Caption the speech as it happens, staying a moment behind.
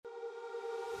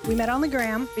We met on the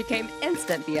gram, became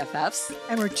instant BFFs,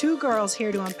 and we're two girls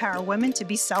here to empower women to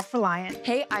be self-reliant.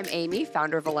 Hey, I'm Amy,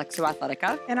 founder of Alexo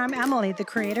Athletica. And I'm Emily, the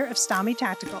creator of Stami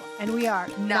Tactical. And we are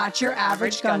Not Your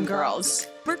Average Gun Girls.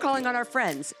 We're calling on our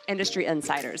friends, industry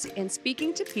insiders, and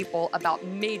speaking to people about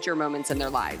major moments in their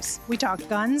lives. We talk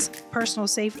guns, personal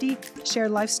safety,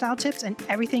 shared lifestyle tips, and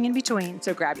everything in between.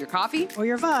 So grab your coffee or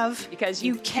your VUV, because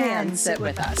you can sit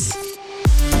with us.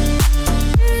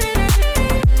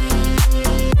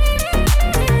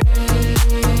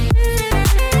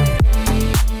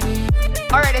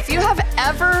 All right, if you have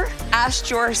ever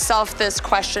asked yourself this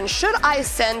question, should I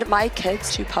send my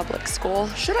kids to public school?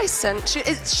 Should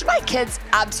my kids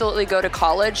absolutely go to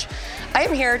college? I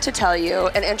am here to tell you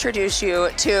and introduce you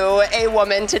to a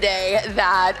woman today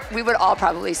that we would all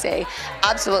probably say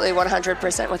absolutely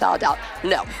 100% without a doubt,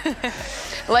 no.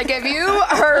 Like, if you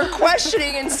are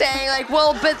questioning and saying, like,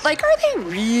 well, but, like, are they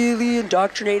really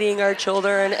indoctrinating our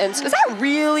children? And is that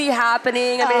really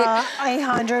happening? I mean,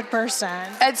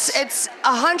 100%. It's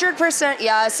 100%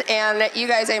 yes. And you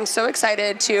guys, I'm so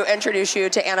excited to introduce you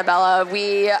to Annabella.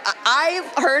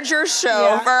 I heard your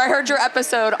show, or I heard your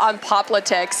episode on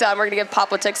Poplitics. We're going to give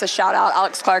Poplitics a shout out.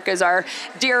 Alex Clark is our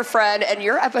dear friend, and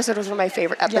your episode was one of my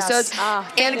favorite episodes.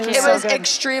 Yes. And it was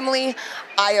extremely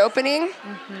eye-opening.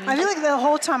 Mm-hmm. I feel like the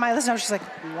whole time I listened, I was just like,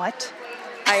 what?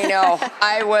 I know.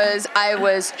 I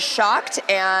was shocked,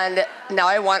 and now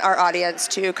I want our audience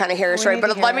to kind of hear your story.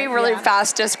 But let me really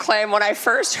fast disclaim, when I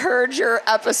first heard your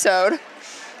episode,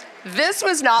 this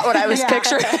was not what I was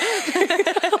picturing.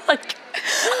 Like,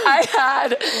 I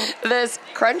had this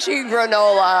crunchy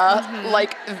granola,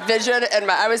 like, vision, and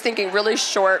I was thinking really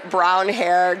short brown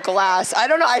hair, glass. I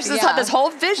don't know. I just had this whole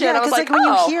vision. Yeah, I was like, when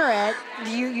you hear it,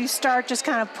 you start just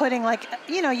kind of putting, like,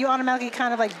 you automatically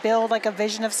kind of like build like a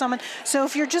vision of someone. So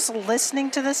if you're just listening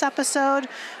to this episode,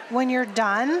 when you're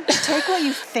done, take what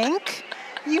you think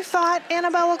you thought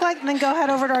Annabelle looked like, and then go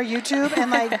head over to our YouTube and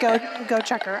like go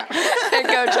check her out. And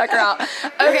go check her out.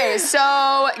 Okay,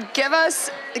 so give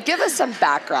us some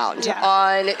background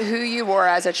on who you were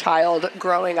as a child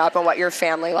growing up and what your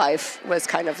family life was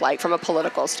kind of like from a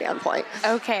political standpoint.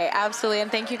 Okay, absolutely. And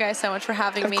thank you guys so much for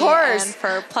having me. Of course. And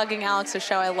for plugging Alex's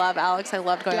show. I love Alex. I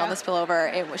loved going on the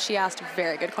spillover. She asked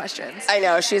very good questions. I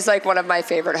know. She's like one of my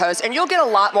favorite hosts. And you'll get a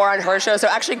lot more on her show. So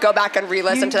actually go back and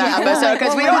re-listen to that episode,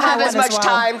 because we don't have as much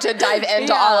time to dive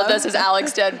into all of this as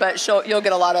Alex did, but you'll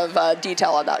get a lot of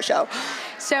detail on that show.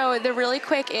 So the really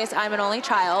quick is I'm an only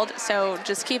child, so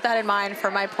just keep that in mind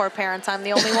for my poor parents. I'm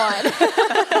the only one.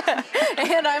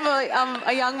 And I'm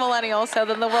a young millennial, so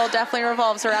then the world definitely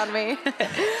revolves around me.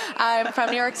 I'm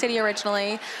from New York City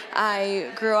originally.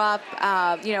 I grew up,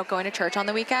 going to church on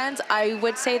the weekends. I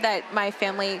would say that my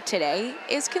family today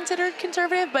is considered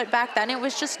conservative, but back then it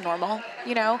was just normal,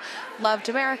 Loved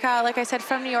America. Like I said,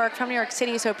 from New York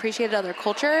City, so appreciated other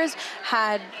cultures,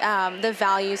 had the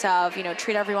values of,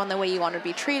 treat everyone the way you want to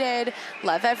be treated,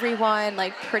 love everyone,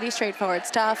 like pretty straightforward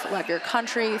stuff, love your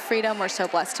country, freedom, we're so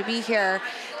blessed to be here,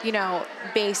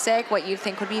 basic, what you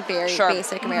think would be very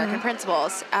basic American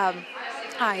principles.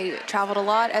 I traveled a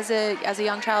lot as a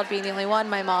young child, being the only one.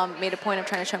 My mom made a point of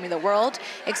trying to show me the world,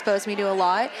 exposed me to a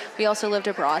lot. We also lived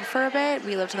abroad for a bit.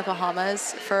 We lived in the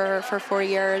Bahamas for 4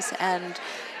 years, and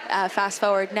fast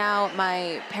forward now,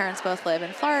 my parents both live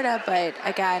in Florida, but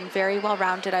again, very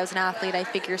well-rounded. I was an athlete. I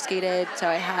figure skated, so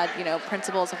I had,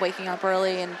 principles of waking up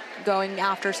early and going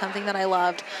after something that I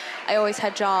loved. I always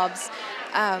had jobs.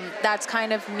 That's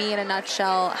kind of me in a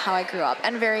nutshell, how I grew up,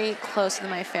 and very close to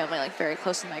my family, like very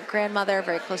close to my grandmother,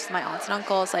 very close to my aunts and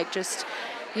uncles, like just,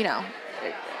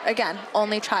 again,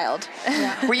 only child.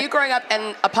 Yeah. Were you growing up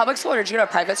in a public school, or did you go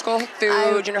to private school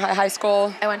through junior high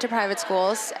school? I went to private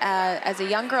schools. As a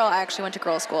young girl, I actually went to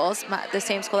girls' schools, the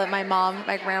same school that my mom,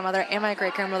 my grandmother, and my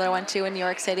great-grandmother went to in New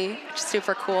York City, which is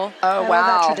super cool. Oh, wow. I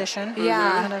love that tradition.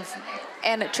 Yeah. Kind of.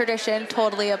 And tradition,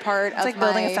 totally a part of like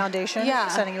building a foundation,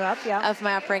 setting you up, of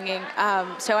my upbringing.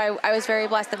 So I was very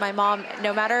blessed that my mom,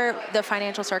 no matter the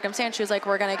financial circumstance, she was like,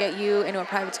 we're going to get you into a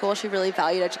private school. She really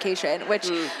valued education, which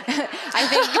I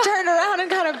think turned around and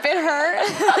kind of bit her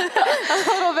a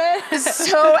little bit.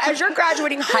 So as you're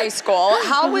graduating high school,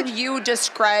 how would you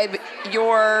describe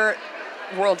your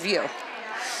worldview?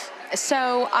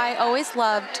 So I always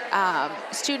loved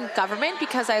student government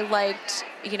because I liked,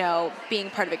 being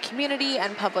part of a community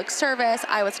and public service.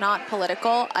 I was not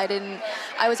political.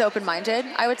 I was open-minded,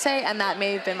 I would say, and that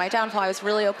may have been my downfall. I was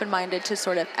really open-minded to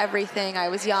sort of everything. I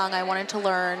was young. I wanted to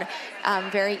learn,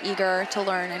 very eager to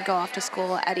learn and go off to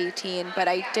school at 18, but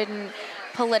I didn't.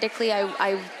 Politically,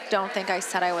 I don't think I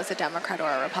said I was a Democrat or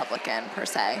a Republican per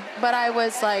se, but I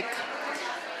was like,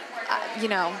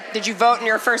 Did you vote in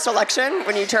your first election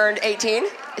when you turned 18?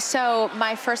 So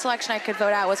my first election I could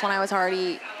vote at was when I was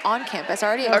already on campus,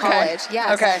 already in Okay. college.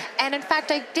 Yes. Okay. And in fact,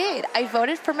 I did. I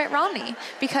voted for Mitt Romney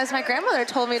because my grandmother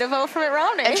told me to vote for Mitt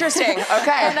Romney. Interesting.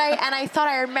 Okay. and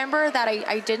I remember that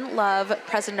I didn't love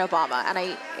President Obama,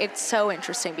 and it's so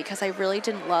interesting because I really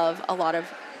didn't love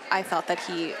I thought that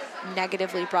he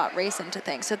negatively brought race into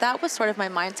things. So that was sort of my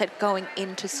mindset going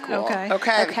into school.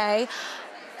 Okay.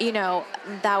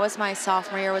 That was my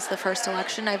sophomore year, was the first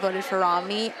election. I voted for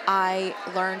Romney. I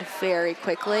learned very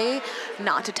quickly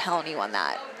not to tell anyone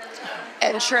that.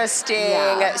 Interesting.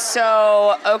 Yeah.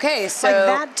 So like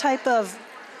that type of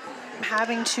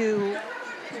having to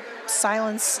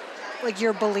silence like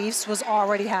your beliefs was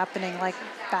already happening like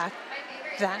back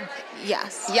then.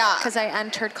 Yes. Yeah. Because I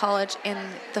entered college in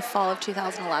the fall of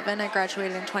 2011. I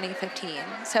graduated in 2015.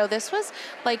 So this was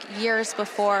like years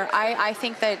before. I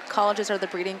think that colleges are the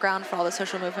breeding ground for all the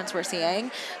social movements we're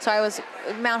seeing. So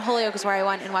Mount Holyoke is where I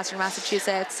went in Western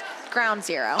Massachusetts. Ground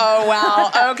zero. Oh,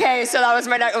 wow. Okay, so that was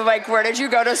my next, where did you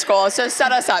go to school? So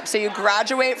set us up. So you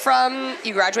graduate from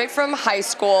high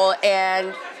school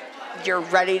and you're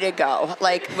ready to go.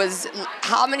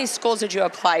 How many schools did you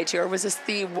apply to? Or was this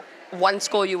the one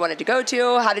school you wanted to go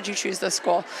to? How did you choose this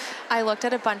school? I looked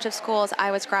at a bunch of schools.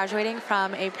 I was graduating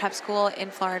from a prep school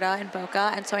in Florida, in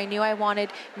Boca, and so I knew I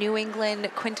wanted New England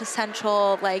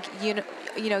quintessential,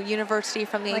 university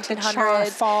from the 1800s.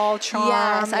 The fall charm.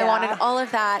 Yes, I wanted all of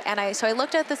that, and so I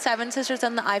looked at the Seven Sisters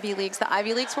and the Ivy Leagues. The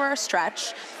Ivy Leagues were a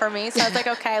stretch for me, so I was like,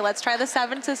 okay, let's try the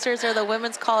Seven Sisters or the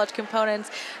women's college components.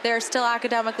 They're still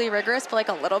academically rigorous, but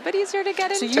a little bit easier to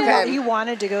get into. So you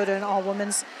wanted to go to an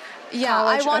all-women's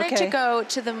college? I wanted to go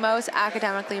to the most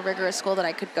academically rigorous school that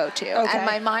I could go to. Okay. And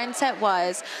my mindset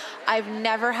was, I've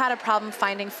never had a problem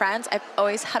finding friends. I've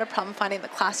always had a problem finding the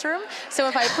classroom. So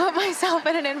if I put myself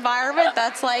in an environment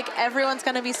that's like, everyone's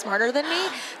going to be smarter than me,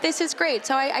 this is great.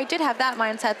 So I did have that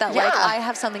mindset that I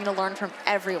have something to learn from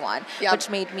everyone, which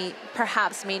made me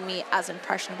as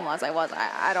impressionable as I was.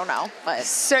 I don't know. But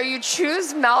So you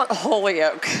choose Mount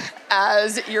Holyoke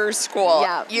as your school.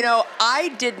 Yeah. I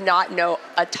did not know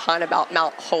a ton about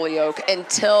Mount Holyoke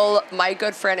until my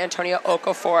good friend Antonia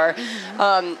Okafor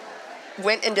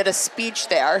went and did a speech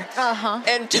there.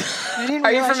 And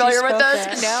are you familiar with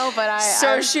this? No,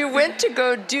 but she went to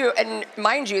go do, and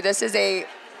mind you, this is a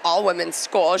all-women's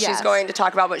school. Yes. She's going to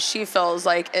talk about what she feels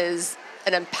like is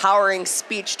an empowering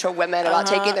speech to women about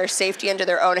taking their safety into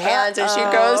their own hands. And she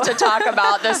goes to talk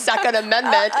about the Second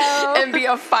Amendment and be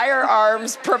a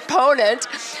firearms proponent.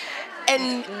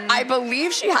 And I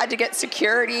believe she had to get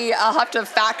security. I'll have to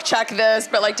fact check this,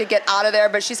 but to get out of there.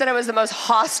 But she said it was the most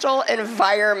hostile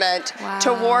environment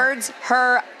towards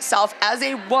herself as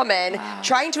a woman,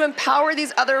 trying to empower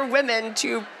these other women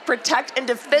to protect and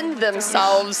defend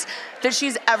themselves that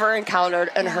she's ever encountered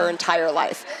in her entire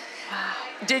life.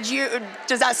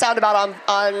 Does that sound about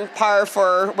on par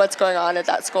for what's going on at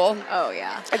that school? Oh,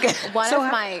 yeah. Okay. Go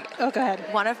ahead.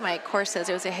 One of my courses,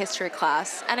 it was a history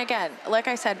class. And again, like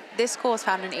I said, this school was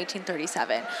founded in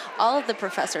 1837. All of the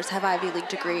professors have Ivy League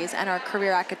degrees and are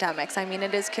career academics. I mean,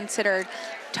 it is considered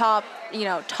top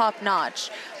notch,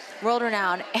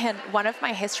 world-renowned. And one of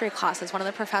my history classes, one of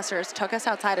the professors took us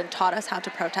outside and taught us how to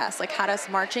protest, had us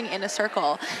marching in a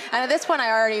circle. And at this point,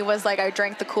 I already was I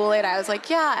drank the Kool-Aid. I was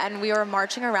and we were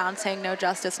marching around saying no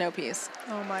justice, no peace.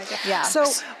 Oh my God. Yeah. So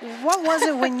what was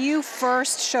it when you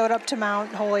first showed up to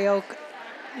Mount Holyoke?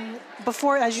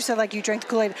 Before, as you said, you drank the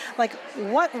Kool-Aid,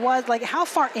 what was, how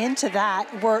far into that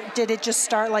did it just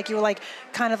start, you were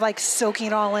kind of soaking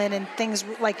it all in and things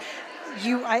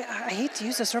I hate to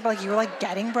use this word, but you were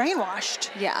getting brainwashed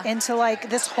into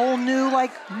this whole new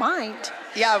mind.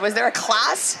 Yeah, was there a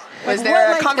class? Was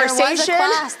there a conversation?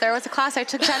 There was a class. I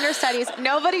took gender studies.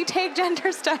 Nobody take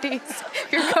gender studies.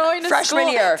 You're going to freshman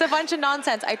school. year. It's a bunch of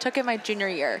nonsense. I took it my junior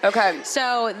year. Okay.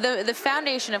 So the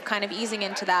foundation of kind of easing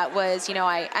into that was,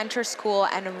 I enter school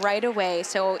and right away,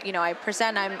 so, I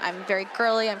present, I'm very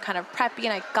girly, I'm kind of preppy,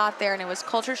 and I got there and it was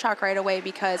culture shock right away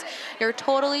because you're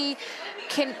totally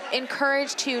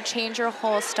encouraged to change your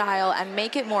whole style and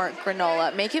make it more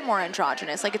granola, make it more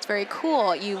androgynous. It's very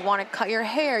cool. You want to cut your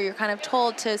hair. You're kind of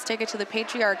told to stick it to the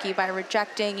patriarchy by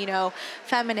rejecting,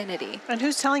 femininity. And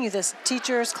who's telling you this?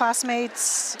 Teachers,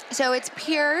 classmates? So it's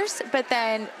peers, but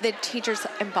then the teachers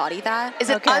embody that. Is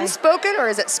it unspoken or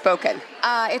is it spoken?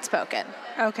 It's spoken.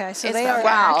 Okay, so It's they are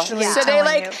wow. actually So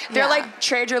telling they're you.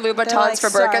 trade your Louboutins for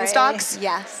Birkenstocks?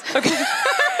 Yes. Okay.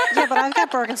 Yeah, but I've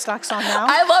got Birkenstocks on now.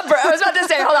 I was about to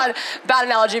say, hold on, bad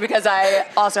analogy because I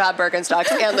also have Birkenstocks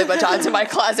and Louboutins in my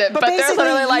closet, but they're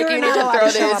literally like, you need to throw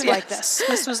these. Like this.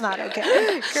 This was not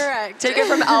okay. Correct. Take it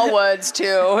from Elle Woods to,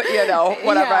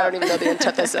 whatever. Yeah. I don't even know the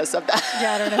antithesis of that.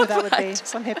 Yeah, I don't know who that would be.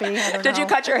 Some hippie. I don't know. Did you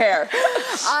cut your hair?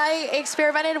 I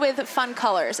experimented with fun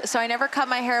colors. So I never cut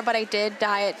my hair, but I did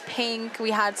dye it pink.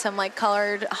 We had some like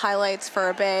colored highlights for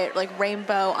a bit, like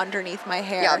rainbow underneath my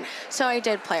hair. Yeah. So I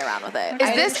did play around with it.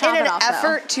 Is this in an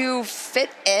effort to fit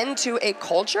into a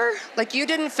culture? Like you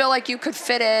didn't feel like you could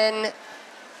fit in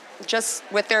just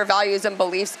with their values and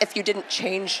beliefs if you didn't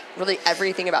change really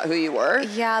everything about who you were?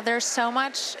 Yeah, there's so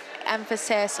much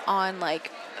emphasis on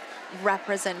like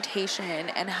representation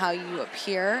and how you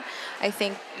appear. I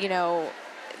think,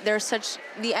 there's such,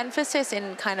 the emphasis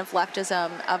in kind of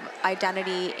leftism of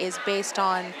identity is based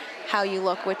on how you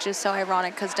look, which is so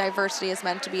ironic because diversity is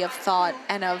meant to be of thought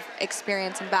and of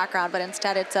experience and background, but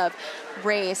instead it's of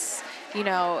race,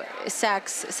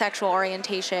 sex, sexual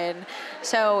orientation.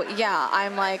 So yeah,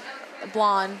 I'm like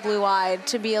blonde, blue-eyed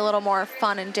to be a little more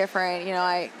fun and different.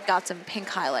 I got some pink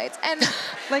highlights and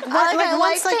like what? I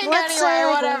like pink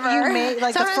anyway. Whatever. You made,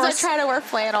 like, sometimes I try to wear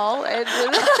flannel.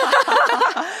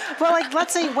 Well, like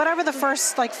let's say whatever the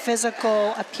first like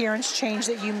physical appearance change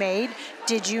that you made,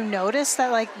 did you notice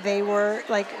that like they were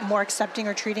like more accepting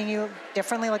or treating you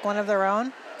differently, like one of their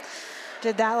own?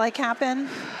 Did that like happen?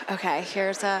 Okay,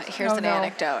 here's an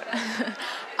anecdote.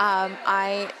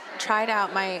 I tried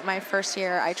out my first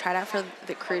year. I tried out for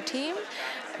the crew team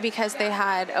because they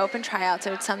had open tryouts.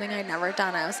 So it's something I'd never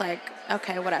done. I was like,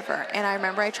 okay, whatever. And I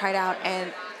remember I tried out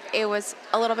and it was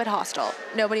a little bit hostile.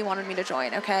 Nobody wanted me to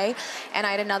join, okay? And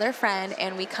I had another friend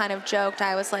and we kind of joked.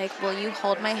 I was like, will you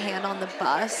hold my hand on the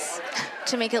bus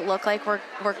to make it look like we're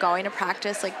going to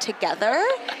practice like together?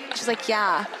 She's like,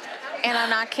 yeah. And I'm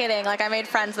not kidding. Like I made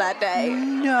friends that day.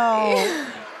 No.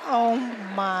 Oh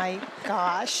my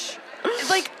gosh.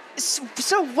 Like,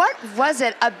 so what was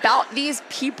it about these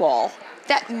people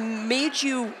that made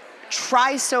you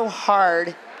try so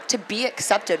hard to be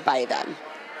accepted by them?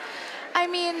 I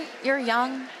mean, you're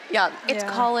young. Yeah. It's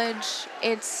college.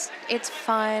 It's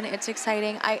fun. It's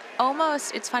exciting.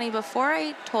 It's funny, before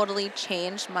I totally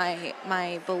changed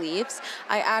my beliefs,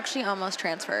 I actually almost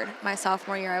transferred. My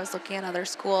sophomore year, I was looking at other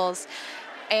schools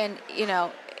and,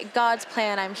 God's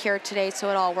plan, I'm here today, so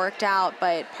it all worked out.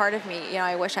 But part of me,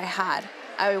 I wish I had.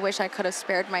 I wish I could have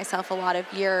spared myself a lot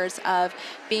of years of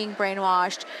being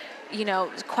brainwashed,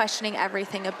 questioning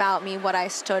everything about me, what I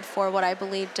stood for, what I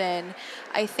believed in.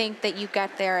 I think that you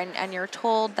get there and you're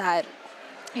told that,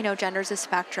 gender's a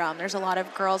spectrum. There's a lot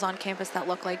of girls on campus that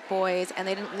look like boys, and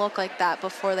they didn't look like that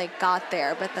before they got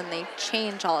there, but then they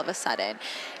change all of a sudden.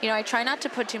 I try not to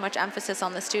put too much emphasis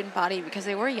on the student body because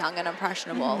they were young and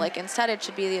impressionable. Mm-hmm. Like, instead, it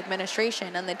should be the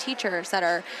administration and the teachers that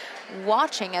are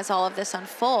watching as all of this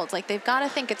unfolds. Like, they've got to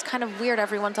think it's kind of weird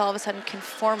everyone's all of a sudden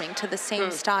conforming to the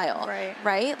same style.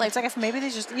 Right? Like, it's like if maybe they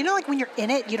just, like when you're in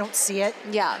it, you don't see it.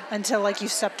 Yeah. Until, like, you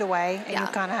stepped away and you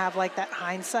kind of have, like, that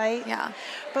hindsight. Yeah.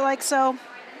 But, like, so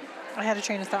I had a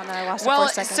train of thought and I lost it for a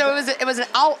second. So it was an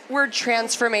outward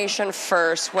transformation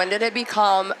first. When did it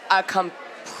become a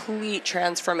complete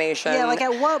transformation? Yeah, like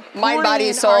at what point mind,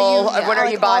 body, soul, when are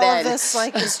you bought in? All of this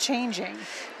like is changing.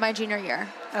 My junior year.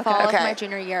 Okay. Fall of my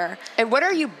junior year. And what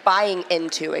are you buying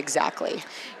into exactly?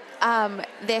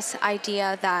 This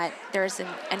idea that there's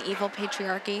an evil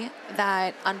patriarchy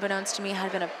that, unbeknownst to me,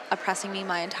 had been oppressing me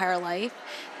my entire life,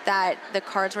 that the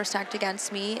cards were stacked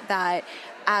against me, that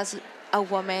as a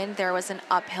woman, there was an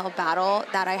uphill battle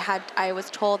that I was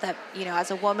told that, as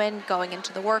a woman going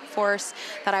into the workforce,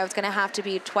 that I was going to have to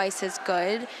be twice as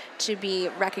good to be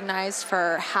recognized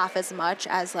for half as much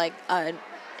as like a,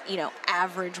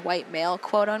 average white male,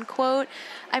 quote unquote.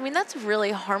 I mean, that's a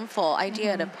really harmful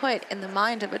idea to put in the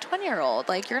mind of a 20-year-old.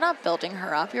 Like, you're not building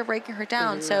her up, you're breaking her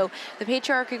down. Mm-hmm. So the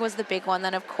patriarchy was the big one.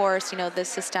 Then, of course, the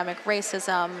systemic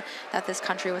racism that this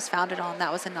country was founded on,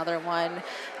 that was another one.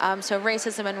 So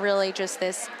racism and really just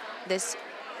this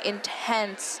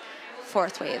intense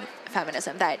fourth wave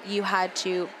feminism, that you had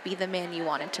to be the man you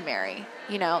wanted to marry.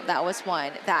 That was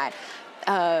one. That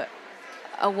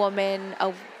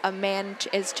a man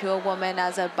is to a woman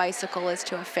as a bicycle is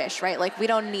to a fish, right? Like, we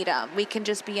don't need them. We can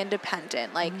just be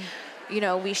independent. Like,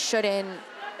 we shouldn't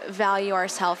value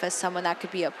ourselves as someone that could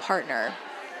be a partner.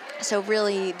 So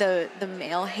really the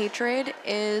male hatred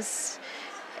is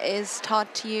is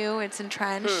taught to you. It's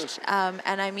entrenched.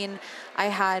 And I mean, I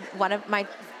had one of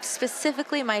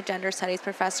specifically my gender studies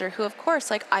professor, who of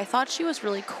course, like, I thought she was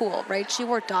really cool, right? She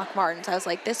wore Doc Martens. I was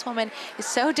like, this woman is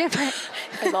so different.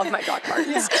 I love my Doc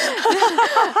Martens.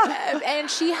 And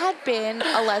she had been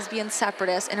a lesbian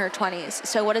separatist in her 20s.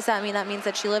 So what does that mean? That means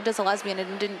that she lived as a lesbian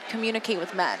and didn't communicate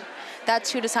with men.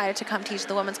 That's who decided to come teach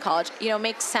the women's college. You know,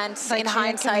 makes sense in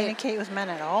hindsight. She didn't communicate with men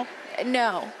at all?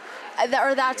 No.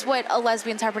 Or that's what a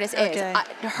lesbian separatist is.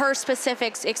 Her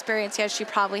specific experience, yes, she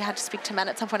probably had to speak to men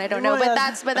at some point. I don't know, but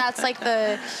that's like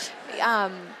the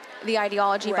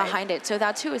ideology behind it. So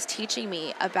that's who was teaching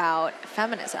me about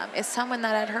feminism, is someone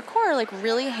that at her core like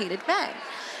really hated men.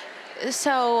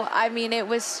 So I mean, it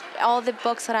was all the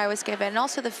books that I was given, and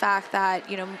also the fact that,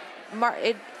 you know,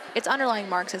 it's underlying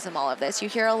Marxism, all of this. You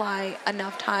hear a lie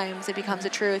enough times, it becomes a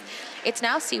truth. It's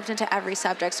now seeped into every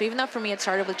subject. So even though for me it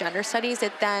started with gender studies,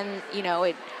 it then, you know,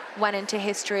 it went into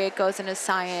history, it goes into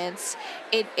science.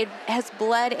 It has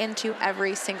bled into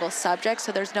every single subject,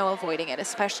 so there's no avoiding it,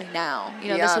 especially now. You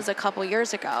know, this was a couple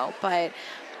years ago, but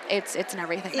it's in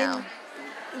everything now.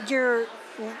 You're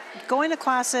going to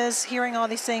classes, hearing all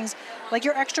these things, like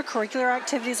your extracurricular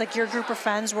activities, like your group of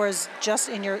friends was just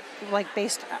in your, like,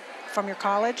 based from your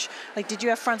college? Like, did you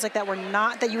have friends like that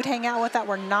that you would hang out with that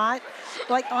were not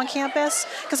like on campus?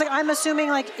 Because like I'm assuming,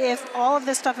 like, if all of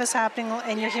this stuff is happening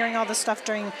and you're hearing all this stuff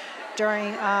during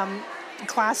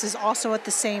classes also at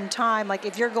the same time, like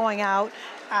if you're going out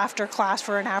after class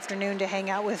for an afternoon to hang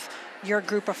out with your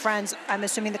group of friends, I'm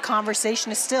assuming the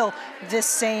conversation is still this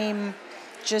same,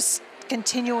 just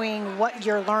continuing what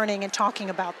you're learning and talking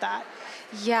about that.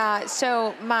 Yeah,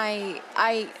 so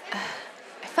I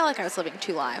felt like I was living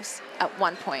two lives at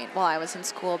one point while I was in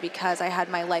school, because I had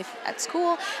my life at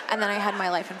school and then I had my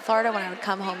life in Florida when I would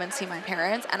come home and see my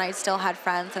parents, and I still had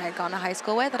friends that I'd gone to high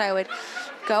school with that I would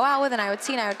go out with and I would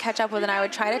see and I would catch up with, and I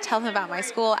would try to tell them about my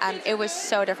school, and it was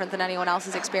so different than anyone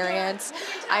else's experience.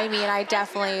 I mean, I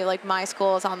definitely, like, my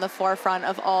school is on the forefront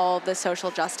of all the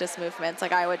social justice movements.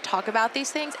 Like, I would talk about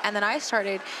these things, and then I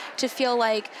started to feel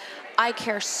like I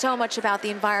care so much about the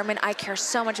environment. I care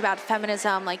so much about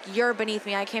feminism. Like, you're beneath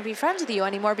me. I can't be friends with you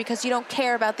anymore because you don't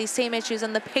care about these same issues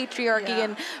and the patriarchy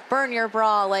and burn your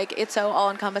bra. Like, it's so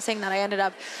all-encompassing that I ended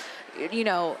up, you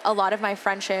know, a lot of my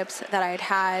friendships that I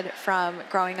had from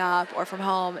growing up or from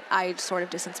home, I sort of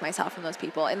distanced myself from those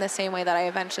people in the same way that I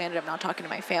eventually ended up not talking to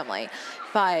my family.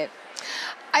 But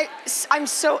I'm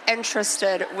so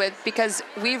interested because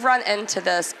we've run into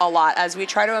this a lot as we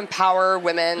try to empower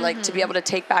women, like, to be able to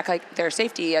take back, like, their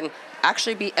safety and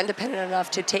actually be independent enough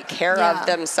to take care of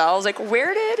themselves. Like,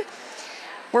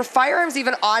 were firearms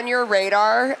even on your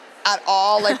radar at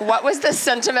all? Like, what was the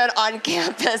sentiment on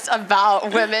campus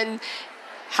about women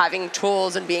having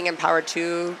tools and being empowered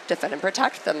to defend and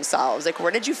protect themselves? Like,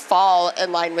 where did you fall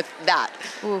in line with that?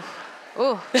 Ooh.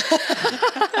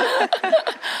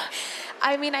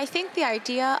 I mean, I think the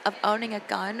idea of owning a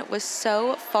gun was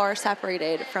so far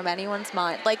separated from anyone's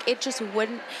mind. Like, it just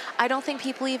wouldn't, I don't think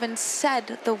people even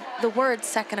said the word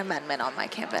Second Amendment on my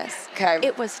campus. Okay.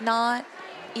 It was not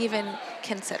even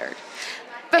considered.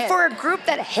 But for a group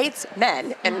that hates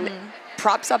men and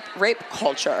props up rape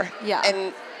culture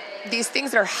and these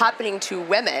things that are happening to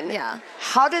women,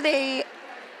 how do they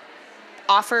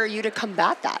offer you to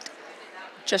combat that?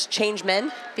 Just change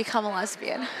men? Become a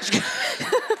lesbian.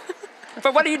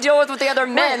 But what do you deal with the other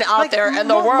men out there in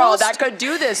the world that could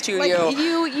do this to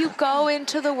you? You go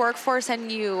into the workforce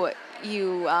and you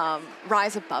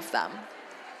rise above them,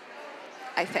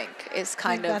 I think, is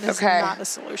kind of... That is not a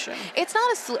solution. It's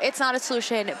not a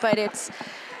solution, but it's,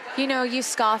 you know, you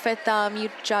scoff at them, you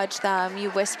judge them, you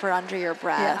whisper under your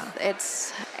breath.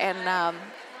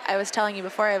 I was telling you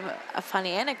before, I have a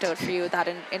funny anecdote for you that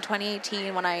in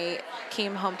 2018, when I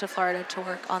came home to Florida to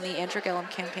work on the Andrew Gillum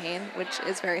campaign, which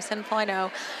is very sinful, I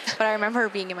know, but I remember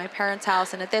being in my parents'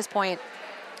 house, and at this point,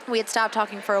 we had stopped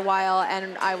talking for a while,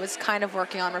 and I was kind of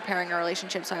working on repairing our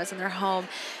relationship, so I was in their home,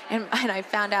 and I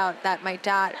found out that my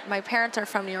parents are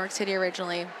from New York City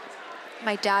originally.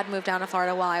 My dad moved down to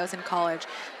Florida while I was in college.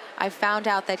 I found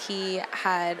out that he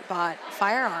had bought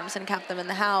firearms and kept them in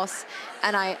the house,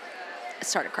 and I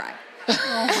started crying.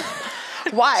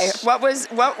 Why?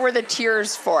 What were the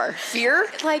tears for? Fear?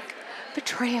 Like,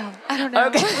 betrayal. I don't know.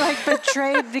 Okay. Like,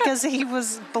 betrayed because he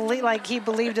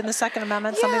believed in the Second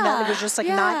Amendment, something that was just like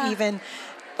not even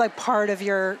like part of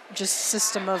your just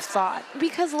system of thought.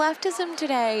 Because leftism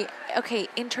today, okay,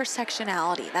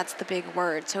 intersectionality, that's the big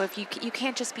word. So if you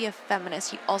can't just be a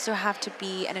feminist, you also have to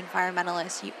be an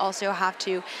environmentalist. You also have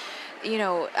to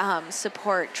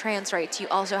support trans rights, you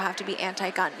also have to be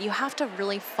anti-gun. You have to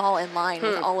really fall in line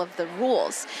with all of the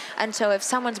rules. And so if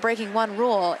someone's breaking one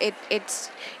rule, it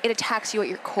attacks you at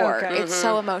your core. Okay. It's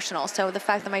so emotional. So the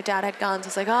fact that my dad had guns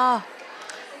was like,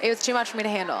 it was too much for me to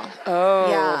handle. Oh,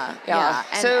 yeah.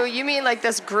 And so you mean like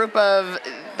this group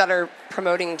that are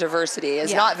promoting diversity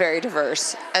is not very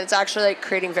diverse, and it's actually like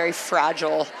creating very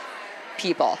fragile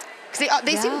people. Because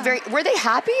they seem very, were they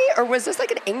happy, or was this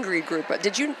like an angry group?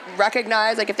 Did you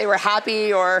recognize like if they were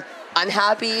happy or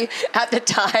unhappy at the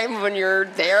time when you're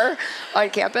there on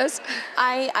campus?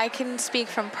 I can speak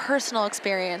from personal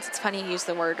experience. It's funny you use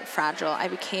the word fragile. I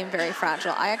became very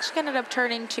fragile. I actually ended up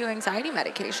turning to anxiety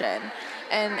medication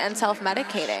and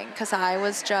self-medicating because I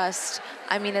was just,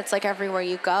 it's like everywhere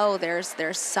you go,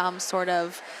 there's some sort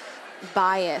of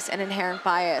bias, an inherent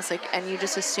bias, and you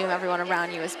just assume everyone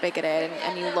around you is bigoted,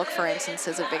 and you look for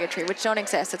instances of bigotry, which don't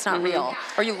exist. It's not real.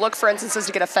 Or you look for instances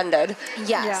to get offended.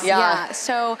 Yes. Yeah.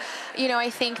 So, I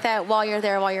think that while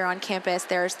you're on campus,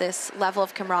 there's this level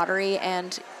of camaraderie,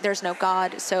 and there's no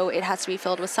God, so it has to be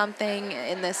filled with something.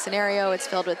 In this scenario, it's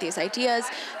filled with these ideas.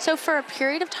 So for a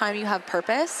period of time, you have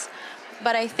purpose.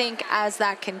 But I think as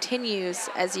that continues,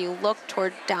 as you look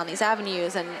down these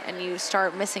avenues and you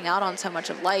start missing out on so much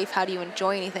of life, how do you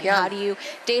enjoy anything? Yeah. How do you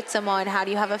date someone? How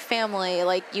do you have a family?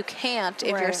 Like, you can't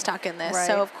if you're stuck in this. Right.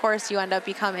 So, of course, you end up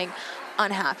becoming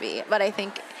unhappy. But I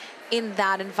think in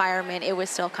that environment, it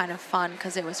was still kind of fun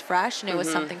because it was fresh and it was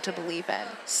something to believe in.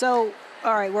 So,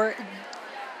 all right, we're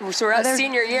at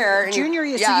senior year. Junior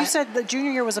year. So you said the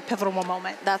junior year was a pivotal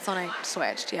moment. That's when I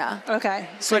switched, yeah. Okay.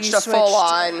 Switched to full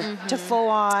on. To full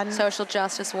on. Social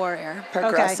justice warrior.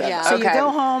 Progressive. Okay. Yeah. So you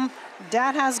go home,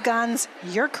 dad has guns,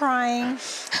 you're crying.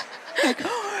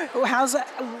 How's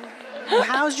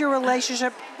your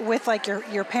relationship with like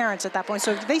your parents at that point?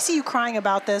 So if they see you crying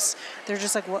about this, they're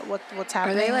just like, what's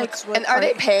happening? Are they like, are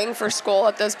they paying for school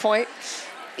at this point?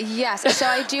 Yes. So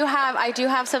I do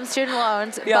have some student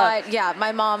loans, but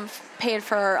my mom paid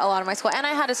for a lot of my school, and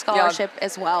I had a scholarship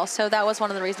as well. So that was one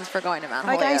of the reasons for going to Mount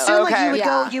Holyoke. Like I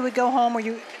assume you would go home, or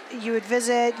you would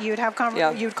visit, you would have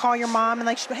you would call your mom and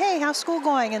like, hey, how's school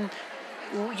going? And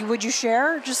would you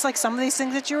share just like some of these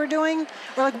things that you were doing,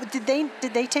 or like did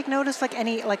they take notice like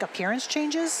any like appearance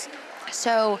changes?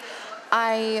 So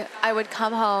I would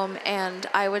come home and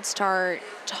I would start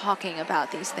talking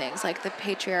about these things like the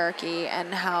patriarchy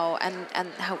and how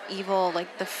evil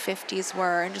like the 50s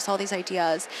were and just all these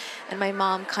ideas. And my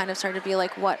mom kind of started to be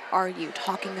like, what are you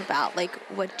talking about? Like,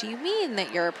 what do you mean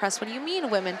that you're oppressed? What do you mean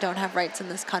women don't have rights in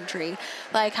this country?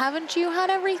 Like, haven't you had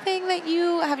everything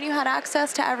haven't you had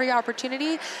access to every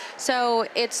opportunity? So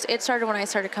it started when I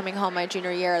started coming home my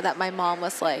junior year that my mom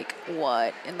was like,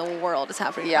 what in the world is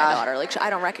happening to my daughter? Like, I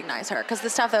don't recognize her because the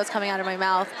stuff that was coming out of my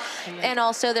mouth. And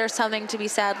also there's something to be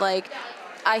said, like,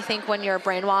 I think when you're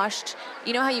brainwashed,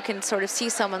 you know how you can sort of see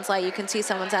someone's light, you can see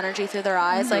someone's energy through their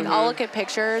eyes. Like, I'll look at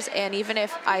pictures, and even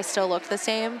if I still look the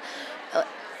same,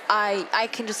 I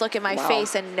can just look at my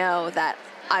face and know that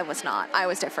I was not. I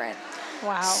was different.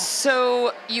 Wow.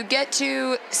 So you get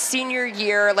to senior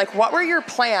year. Like, what were your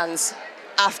plans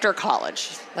after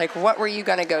college? Like, what were you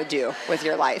going to go do with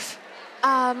your life?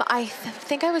 I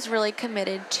think I was really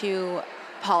committed to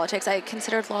politics. I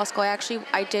considered law school.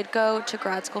 I did go to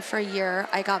grad school for a year.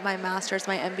 I got my master's,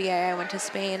 my MBA. I went to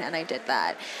Spain and I did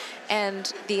that.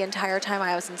 And the entire time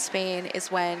I was in Spain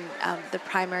is when the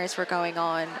primaries were going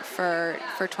on for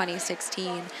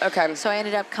 2016. Okay. So I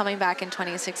ended up coming back in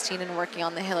 2016 and working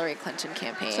on the Hillary Clinton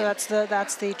campaign. So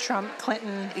that's the Trump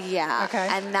Clinton. Yeah. Okay.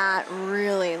 And that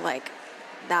really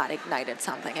that ignited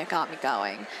something. It got me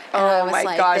going. And I was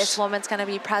like, this woman's going to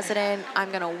be president. I'm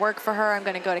going to work for her. I'm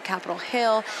going to go to Capitol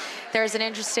Hill.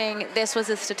 This was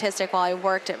a statistic while I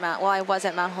was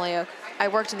at Mount Holyoke. I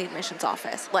worked in the admissions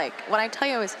office. Like, when I tell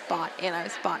you I was bought in.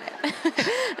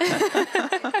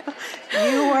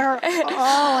 You were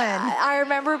all in. I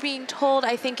remember being told,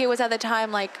 I think it was at the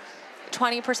time, like,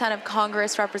 20% of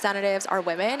Congress representatives are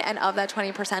women, and of that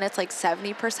 20%, it's like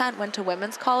 70% went to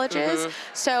women's colleges.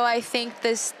 So I think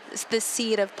the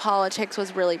seed of politics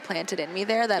was really planted in me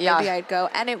there that maybe I'd go.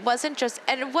 And it wasn't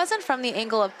from the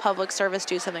angle of public service,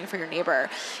 do something for your neighbor.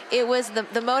 It was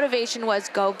the motivation was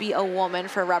go be a woman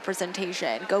for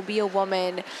representation, go be a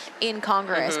woman in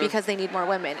Congress because they need more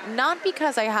women. Not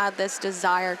because I had this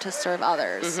desire to serve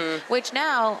others, which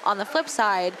now on the flip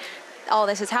side, all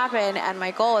this has happened, and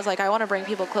my goal is like I want to bring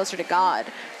people closer to God.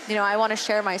 I want to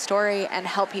share my story and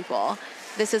help people.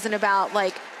 this isn't about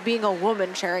like being a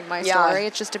woman sharing my story.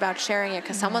 It's just about sharing it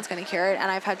because someone's going to hear it. And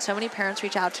I've had so many parents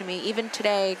reach out to me, even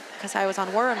today, because I was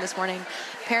on War Room this morning.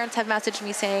 Parents have messaged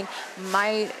me saying,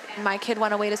 my kid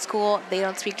went away to school. They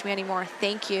don't speak to me anymore.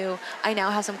 Thank you. I now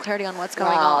have some clarity on what's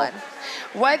going on.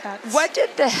 What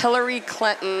did the Hillary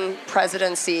Clinton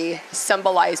presidency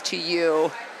symbolize to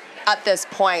you at this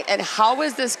point, and how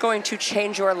is this going to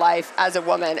change your life as a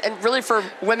woman, and really for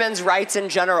women's rights in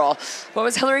general? What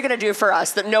was Hillary going to do for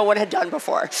us that no one had done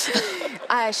before?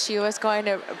 She was going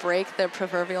to break the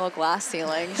proverbial glass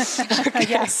ceiling.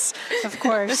 Yes, of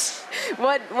course.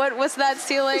 What was that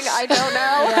ceiling? I don't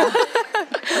know.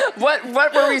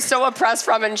 What were we so oppressed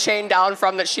from and chained down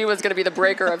from that she was going to be the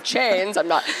breaker of chains? I'm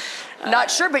not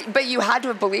sure, but you had to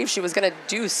have believed she was going to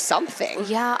do something.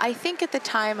 Yeah, I think at the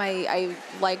time I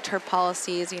liked her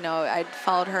policies. I'd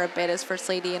followed her a bit as First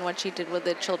Lady and what she did with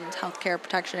the children's health care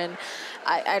protection.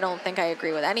 I don't think I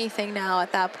agree with anything now.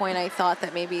 At that point, I thought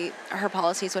that maybe her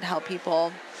policies would help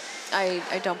people. I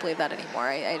don't believe that anymore.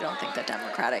 I don't think that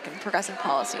Democratic and progressive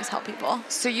policies help people.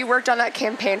 So you worked on that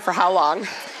campaign for how long?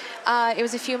 It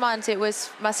was a few months.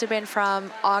 Must have been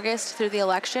from August through the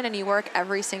election, and you work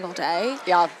every single day.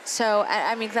 Yeah. So,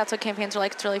 I mean, that's what campaigns are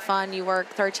like. It's really fun. You work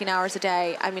 13 hours a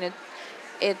day. I mean,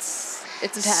 it's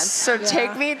intense. So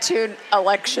take me to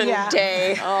election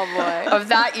day of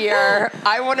that year.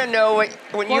 I want to know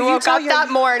when you woke up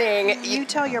that morning. You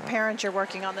tell your parents you're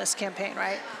working on this campaign,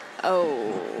 right?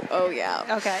 Oh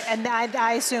yeah. Okay, and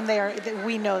I assume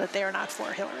we know that they are not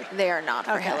for Hillary. They are not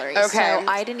for Hillary. Okay. So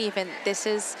I didn't even, this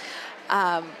is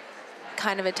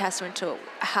kind of a testament to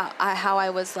how I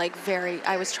was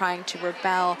I was trying to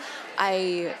rebel.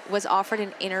 I was offered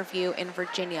an interview in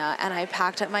Virginia, and I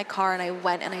packed up my car and I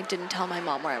went, and I didn't tell my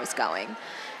mom where I was going.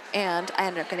 And I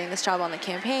ended up getting this job on the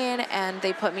campaign, and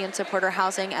they put me in supporter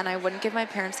housing, and I wouldn't give my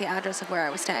parents the address of where I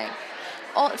was staying.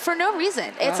 For no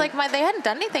reason. It's like they hadn't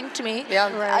done anything to me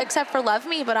except for love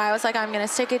me, but I was like, I'm going to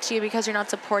stick it to you because you're not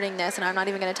supporting this, and I'm not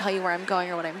even going to tell you where I'm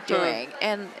going or what I'm doing.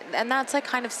 And that's like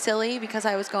kind of silly because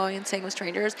I was going and staying with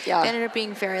strangers. They ended up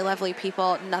being very lovely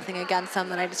people, nothing against them,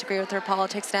 that I disagree with their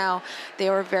politics now. They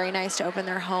were very nice to open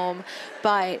their home,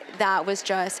 but that was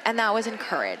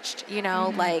encouraged,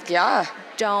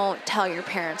 don't tell your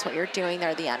parents what you're doing.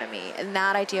 They're the enemy. And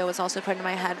that idea was also put in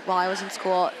my head while I was in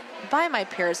school by my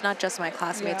peers, not just my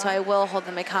classmates. So I will hold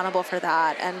them accountable for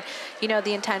that. And,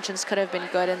 the intentions could have been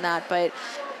good in that, but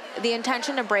the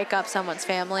intention to break up someone's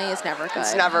family is never good.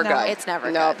 It's never good. It's never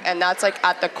good. Nope. And that's like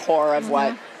at the core of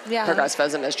what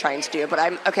progressivism is trying to do. But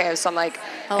I'm like,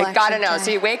 I gotta know. So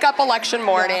you wake up election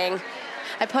morning. Yeah.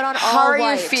 I put on all How are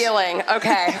white. you feeling?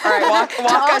 Okay. All right.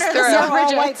 Walk us through. Is that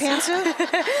all white pantsuit?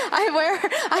 I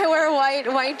wear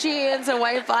white jeans and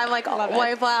white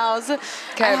blouse.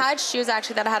 Okay. I had shoes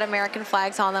actually that had American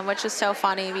flags on them, which is so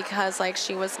funny because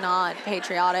she was not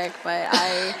patriotic, but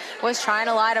I was trying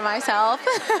to lie to myself.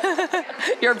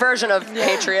 Your version of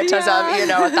patriotism,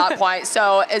 at that point.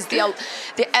 So is the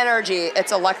energy?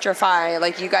 It's electrifying.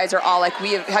 Like you guys are all like,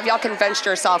 have y'all convinced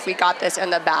yourself we got this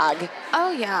in the bag? Oh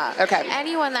yeah. Okay.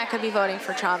 Anyone that could be voting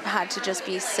for Trump had to just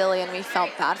be silly, and we felt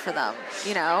bad for them.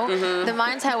 The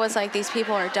mindset was like, these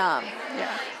people are dumb.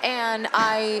 Yeah. And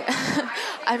at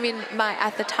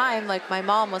the time, my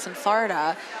mom was in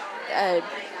Florida,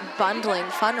 bundling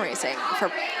fundraising for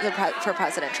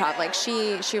President Trump.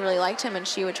 She really liked him, and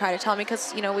she would try to tell me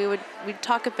because we'd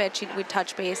talk a bit, we'd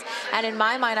touch base, and in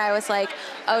my mind I was like,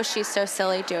 oh, she's so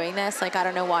silly doing this. I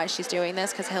don't know why she's doing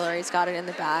this because Hillary's got it in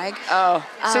the bag. Oh,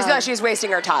 so she's wasting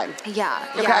her time. Yeah,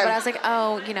 okay. Yeah. But I was like,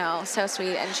 oh, so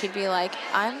sweet, and she'd be like,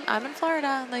 I'm in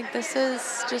Florida. This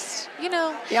is just,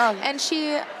 Yeah. And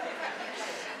she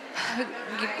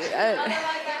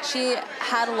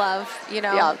had love,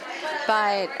 Yeah.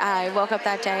 But I woke up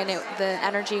that day and the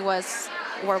energy was,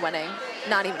 we're winning.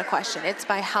 Not even a question. It's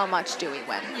by how much do we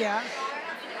win? Yeah.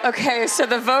 Okay, so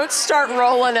the votes start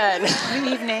rolling in.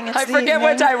 The evening. I forget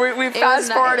what time. We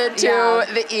fast forwarded to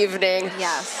the evening.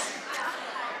 Yes.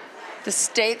 The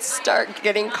states start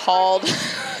getting called.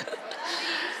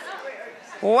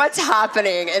 What's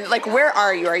happening? And where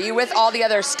are you? Are you with all the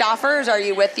other staffers? Are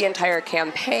you with the entire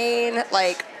campaign?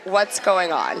 What's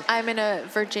going on? I'm in a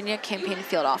Virginia campaign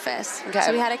field office. Okay.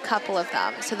 So we had a couple of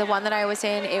them. So the one that I was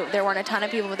in, there weren't a ton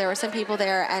of people, but there were some people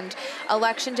there. And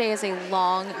election day is a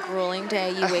long, grueling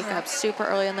day. You wake up super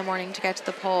early in the morning to get to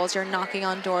the polls. You're knocking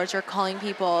on doors. You're calling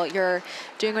people. You're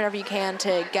doing whatever you can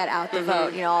to get out the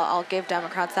vote. I'll give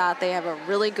Democrats that. They have a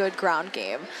really good ground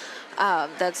game.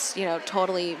 That's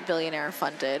totally billionaire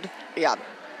funded. Yeah.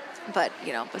 But,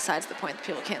 besides the point that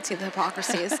people can't see the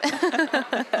hypocrisies.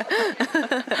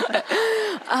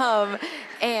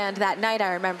 And that night,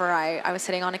 I remember I was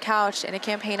sitting on a couch in a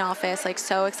campaign office, like,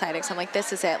 so excited. So I'm like,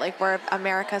 this is it. Like,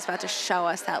 America's about to show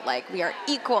us that, like, we are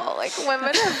equal. Like,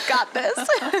 women have got this.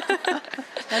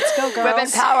 Let's go, girls.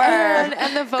 Women power.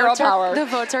 And the votes Girl power. the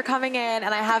votes are coming in,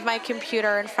 and I have my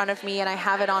computer in front of me, and I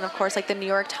have it on, of course, like the New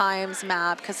York Times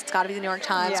map, because it's got to be the New York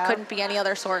Times. Yeah. Couldn't be any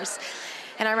other source.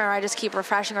 And I remember I just keep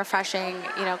refreshing,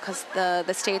 because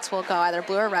the states will go either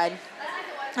blue or red.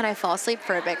 And I fall asleep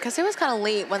for a bit, because it was kind of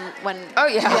late when it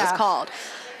was called.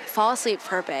 I fall asleep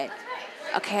for a bit.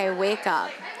 Okay, I wake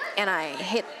up, and I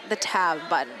hit the tab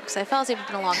button, because I fell asleep. It's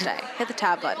been a long day. Hit the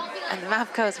tab button, and the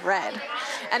map goes red.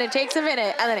 And it takes a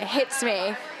minute, and then it hits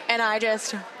me, and I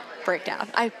just break down.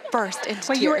 I burst into tears.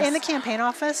 Wait, you were in the campaign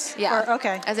office? Yeah.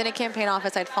 Okay. I was in a campaign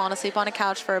office. I'd fallen asleep on a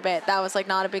couch for a bit. That was, like,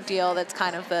 not a big deal. That's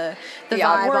kind of the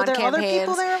vibe Were on there campaigns. other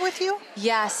people there with you?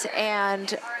 Yes,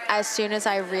 and as soon as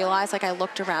I realized, like, I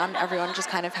looked around, everyone just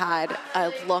kind of had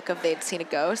a look of they'd seen a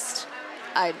ghost.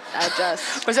 I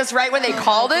just... Was this right when they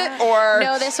called it, or?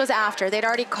 No, this was after. They'd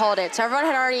already called it. So everyone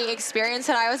had already experienced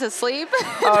it. I was asleep.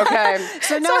 Okay.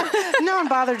 So no one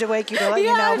bothered to wake you to let you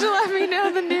know. To let me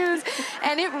know the news.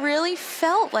 And it really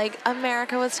felt like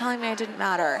America was telling me I didn't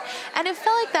matter. And it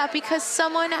felt like that because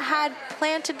someone had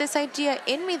planted this idea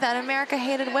in me that America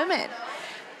hated women.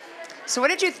 So what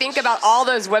did you think about all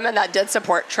those women that did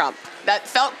support Trump? That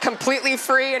felt completely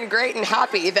free and great and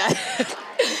happy that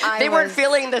they weren't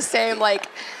feeling the same, like,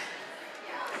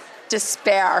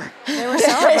 despair They were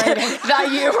celebrating.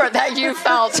 that you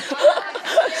felt.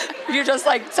 You're just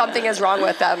like, something is wrong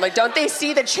with them. Like, don't they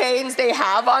see the chains they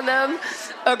have on them?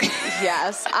 Okay.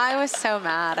 Yes, I was so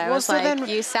mad. I was so like, then-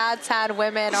 you sad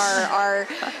women are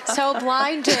so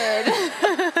blinded.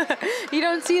 You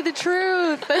don't see the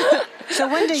truth. So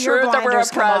when did your Truth that we're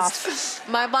blinders come oppressed. off?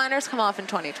 My blinders come off in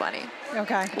 2020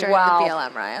 Okay. during Wow. the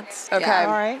BLM riots. Okay. Yeah.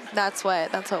 All right. That's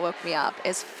what woke me up,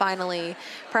 is finally,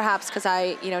 perhaps because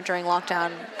I, during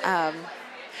lockdown,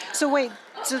 So wait,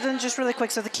 so then just really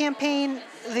quick. So the campaign,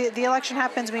 the election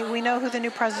happens. We know who the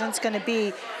new president's going to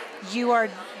be. You are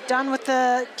done with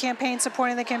the campaign,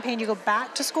 supporting the campaign. You go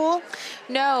back to school?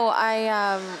 no,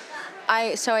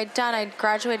 I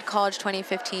graduated college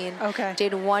 2015. Okay.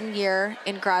 Did 1 year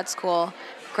in grad school.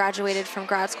 Graduated from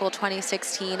grad school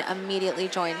 2016, immediately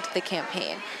joined the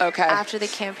campaign. Okay. After the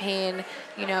campaign,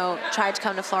 tried to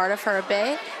come to Florida for a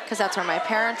bit because that's where my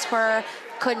parents were.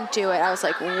 Couldn't do it. I was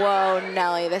like, whoa,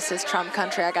 Nelly, this is Trump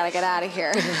country. I got to get out of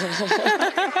here.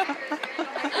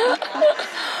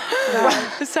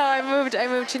 So I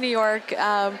moved to New York,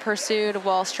 pursued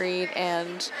Wall Street,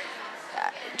 and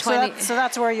So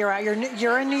that's where you're at.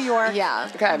 You're in New York.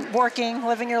 Yeah. Okay. Working,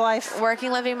 living your life.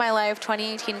 Living my life.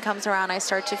 2018 comes around. I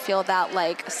start to feel that,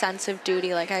 like, sense of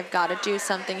duty. Like, I've got to do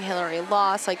something. Hillary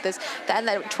lost. Like this. And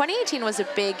then 2018 was a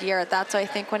big year. That's, I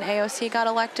think, when AOC got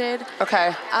elected.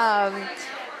 Okay.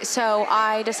 So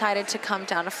I decided to come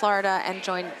down to Florida and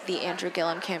join the Andrew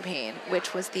Gillum campaign,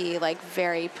 which was the, like,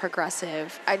 very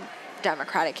progressive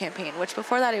Democratic campaign, which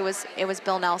before that it was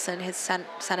Bill Nelson, his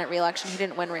Senate re-election. He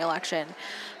didn't win re-election.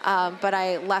 But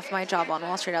I left my job on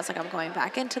Wall Street. I was like, I'm going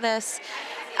back into this.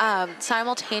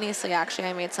 Simultaneously, actually,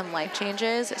 I made some life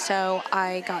changes. So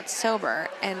I got sober,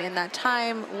 and in that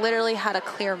time, literally had a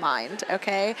clear mind,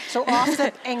 okay? So off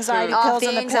the anxiety Off pills the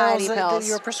and the anxiety pills that pills.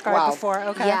 you were prescribed Wow. before.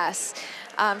 Okay. Yes.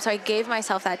 So I gave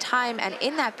myself that time, and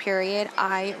in that period,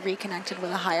 I reconnected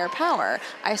with a higher power.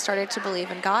 I started to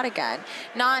believe in God again.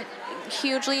 Not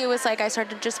hugely, it was like I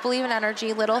started to just believe in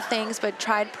energy, little things, but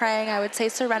tried praying. I would say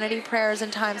serenity prayers in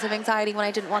times of anxiety when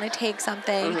I didn't want to take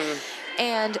something.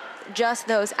 And just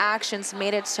those actions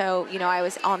made it so, I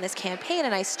was on this campaign,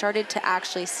 and I started to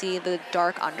actually see the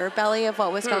dark underbelly of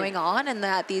what was going on, and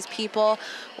that these people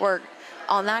were,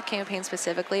 on that campaign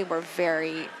specifically, were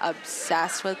very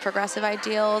obsessed with progressive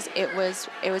ideals. It was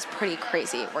pretty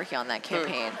crazy working on that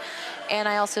campaign. And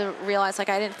I also realized, like,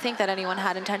 I didn't think that anyone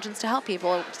had intentions to help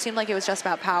people. It seemed like it was just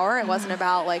about power. It wasn't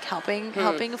about, like, helping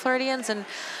Floridians.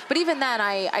 But even then,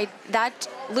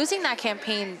 losing that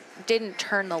campaign didn't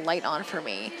turn the light on for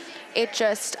me.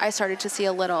 I started to see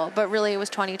a little, but really it was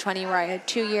 2020 where I had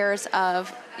 2 years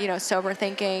of, sober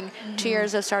thinking, 2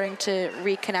 years of starting to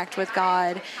reconnect with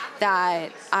God,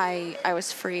 that I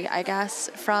was free, I guess,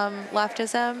 from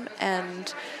leftism.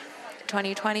 And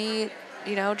 2020,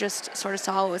 just sort of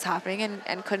saw what was happening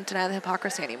and couldn't deny the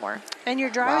hypocrisy anymore. And your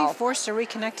driving Wow. force to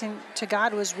reconnecting to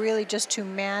God was really just to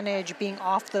manage being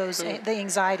off the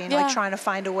anxiety and like trying to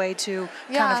find a way to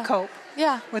kind of cope.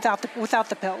 Yeah. Without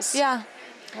the pills. Yeah.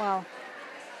 Wow.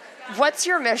 What's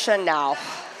your mission now?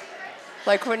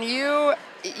 Like, when you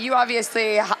you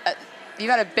obviously, you've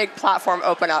had a big platform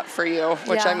open up for you,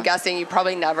 which I'm guessing you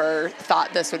probably never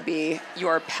thought this would be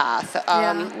your path.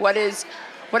 What is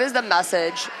the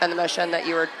message and the mission that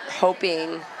you were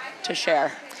hoping to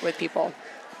share with people?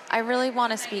 I really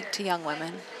want to speak to young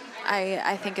women.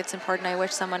 I think it's important.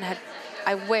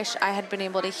 I wish I had been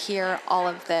able to hear all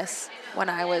of this when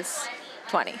I was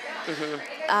 20.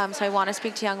 So I want to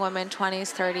speak to young women,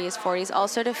 20s, 30s, 40s,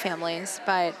 also to families,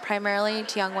 but primarily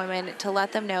to young women, to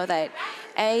let them know that,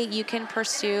 A, you can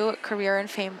pursue career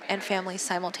and family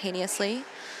simultaneously,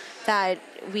 that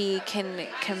we can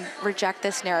reject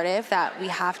this narrative that we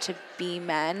have to be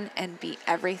men and be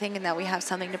everything and that we have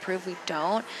something to prove we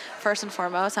don't. First and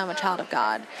foremost, I'm a child of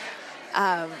God.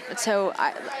 So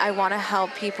I want to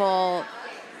help people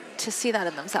to see that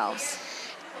in themselves.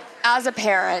 As a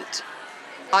parent,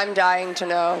 I'm dying to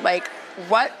know, like,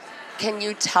 what can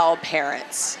you tell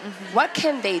parents? What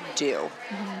can they do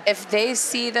if they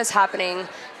see this happening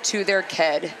to their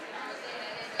kid?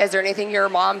 Is there anything your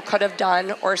mom could have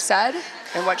done or said?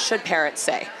 And what should parents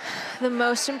say? The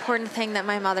most important thing that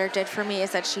my mother did for me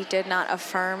is that she did not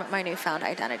affirm my newfound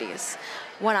identities.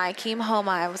 When I came home,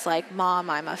 I was like, Mom,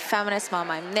 I'm a feminist.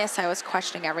 Mom, I'm this. I was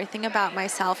questioning everything about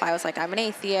myself. I was like, I'm an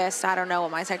atheist. I don't know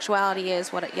what my sexuality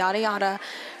is, what yada, yada.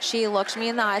 She looked me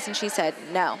in the eyes and she said,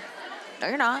 no,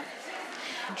 you're not.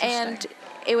 And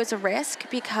it was a risk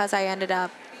because I ended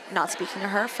up not speaking to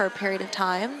her for a period of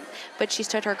time, but she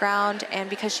stood her ground, and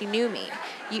because she knew me.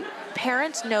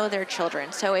 Parents know their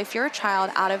children. So if your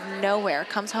child out of nowhere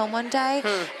comes home one day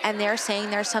and they're saying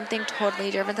there's something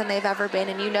totally different than they've ever been,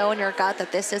 and you know in your gut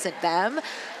that this isn't them,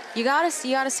 you gotta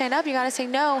stand up. You gotta say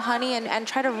no, honey, and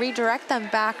try to redirect them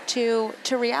back to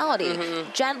reality,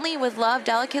 gently, with love,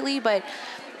 delicately. But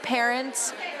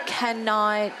parents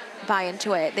cannot buy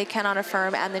into it. They cannot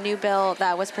affirm. And the new bill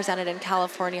that was presented in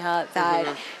California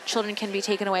that children can be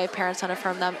taken away if parents don't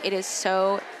affirm them, it is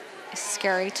so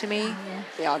scary to me.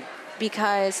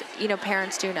 Because,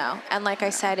 parents do know. And like I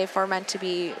said, if we're meant to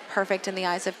be perfect in the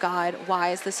eyes of God,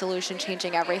 why is the solution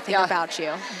changing everything about you?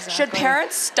 Exactly. Should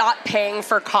parents stop paying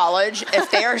for college if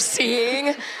they are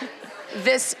seeing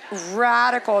this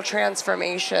radical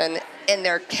transformation in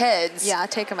their kids? Yeah,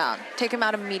 take them out. Take them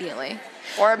out immediately.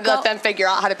 Or let them figure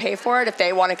out how to pay for it if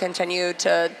they want to continue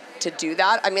to do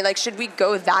that. I mean, like, should we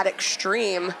go that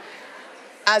extreme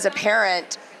as a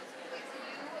parent?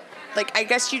 Like, I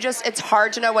guess it's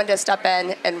hard to know when to step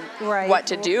in and what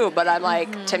to do. But I'm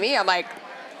like, to me, I'm like,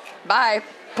 bye.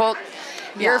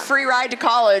 Your free ride to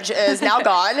college is now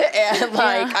gone. And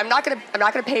like, I'm not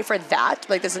gonna pay for that.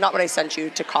 Like, this is not what I sent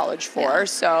you to college for.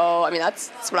 So, I mean,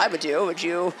 that's what I would do. Would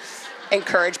you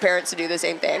encourage parents to do the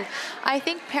same thing? I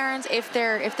think parents, if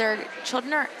their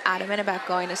children are adamant about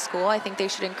going to school, I think they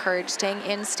should encourage staying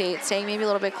in state, staying maybe a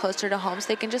little bit closer to home so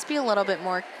they can just be a little bit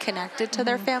more connected to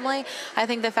their family. I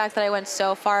think the fact that I went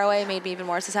so far away made me even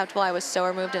more susceptible. I was so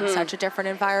removed in such a different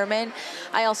environment.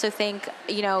 I also think,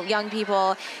 young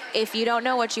people, if you don't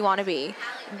know what you want to be,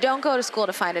 don't go to school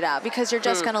to find it out, because you're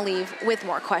just going to leave with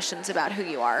more questions about who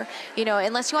you are.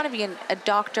 Unless you want to be a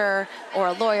doctor or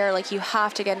a lawyer, like, you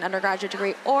have to get an undergraduate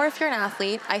degree. Or if you're an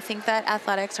athlete, I think that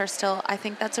athletics are still, I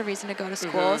think that's a reason to go to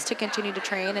schools, to continue to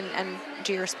train and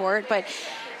do your sport. But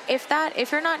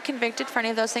if you're not convicted for any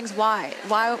of those things, why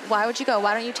would you go?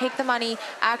 Why don't you take the money,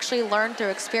 actually learn through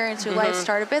experience, through life,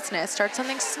 start a business, start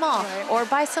something small, or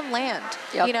buy some land.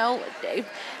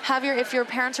 If your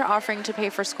parents are offering to pay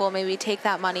for school, maybe take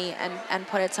that money and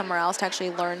put it somewhere else to actually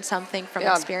learn something from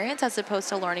experience, as opposed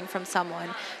to learning from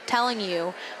someone telling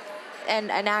you,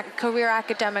 and a career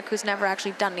academic who's never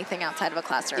actually done anything outside of a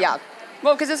classroom. Yeah.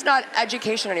 Well, because it's not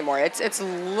education anymore. It's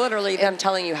literally them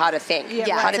telling you how to think,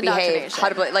 how to behave, how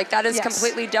to play. Like, that is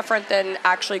completely different than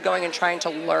actually going and trying to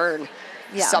learn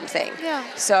something. Yeah.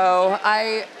 So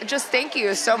I just thank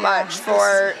you so much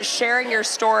for sharing your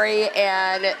story,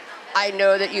 and I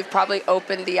know that you've probably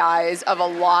opened the eyes of a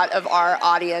lot of our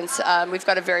audience. We've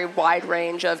got a very wide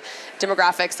range of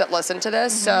demographics that listen to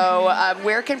this. So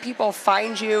where can people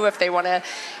find you if they want to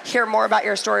hear more about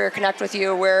your story or connect with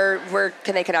you? Where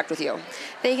can they connect with you?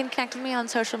 They can connect with me on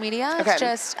social media. Okay. It's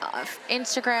just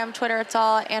Instagram, Twitter, it's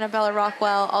all Annabella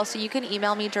Rockwell. Also, you can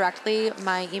email me directly.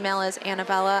 My email is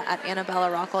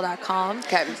annabella@annabellarockwell.com.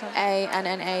 Okay.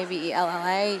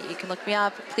 ANNAVELLA. You can look me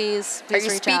up. Please reach out. Are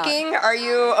you speaking? Are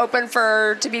you open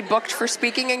to be booked for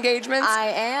speaking engagements? I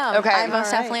am. Okay. I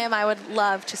most definitely am. I would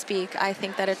love to speak. I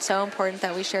think that it's so important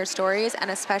that we share stories,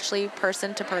 and especially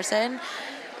person to person.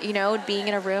 Being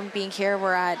in a room, being here,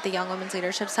 we're at the Young Women's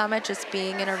Leadership Summit, just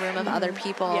being in a room of other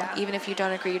people, even if you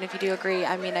don't agree, even if you do agree.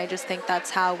 I mean, I just think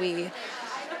that's how we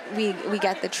we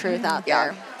get the truth out Yeah.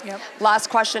 there. Yep. Last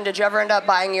question. Did you ever end up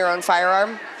buying your own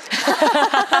firearm?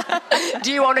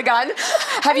 Do you own a gun?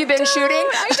 Have you been shooting?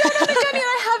 I don't own a gun yet.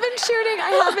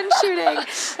 I have been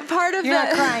shooting. Part of You're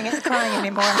not crying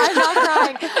anymore. I'm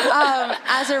not crying.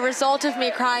 As a result of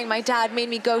me crying, my dad made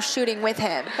me go shooting with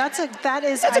him. That's a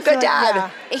good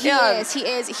dad. Yeah. He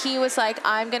is. He was like,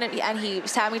 and he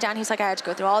sat me down. He's like, I had to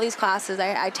go through all these classes.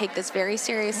 I take this very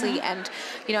seriously. And,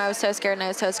 I was so scared and I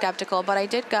was so skeptical, but I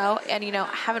did go, and, I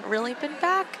haven't really been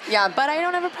back. Yeah. But I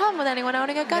don't have a problem with anyone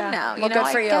owning a gun now. Well, good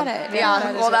for I you. get it.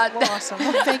 Yeah. Well, that's awesome.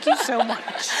 Well, thank you so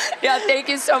much. Yeah, thank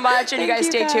you so much. And you guys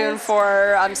stay tuned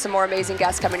for some more amazing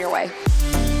guests coming your way.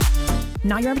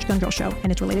 Not Your Average Gun Girl Show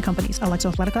and its related companies, Alexa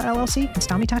Athletica LLC and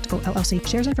Stami Tactical LLC,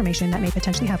 shares information that may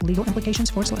potentially have legal implications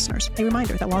for its listeners. A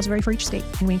reminder that laws vary for each state,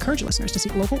 and we encourage listeners to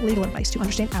seek local legal advice to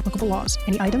understand applicable laws.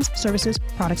 Any items, services,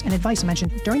 products, and advice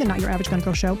mentioned during the Not Your Average Gun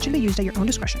Girl Show should be used at your own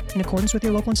discretion in accordance with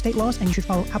your local and state laws, and you should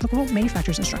follow applicable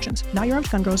manufacturer's instructions. Not Your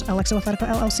Average Gun Girls, Alexa Athletica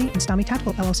LLC, and Stami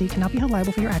Tactical LLC cannot be held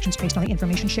liable for your actions based on the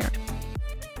information shared.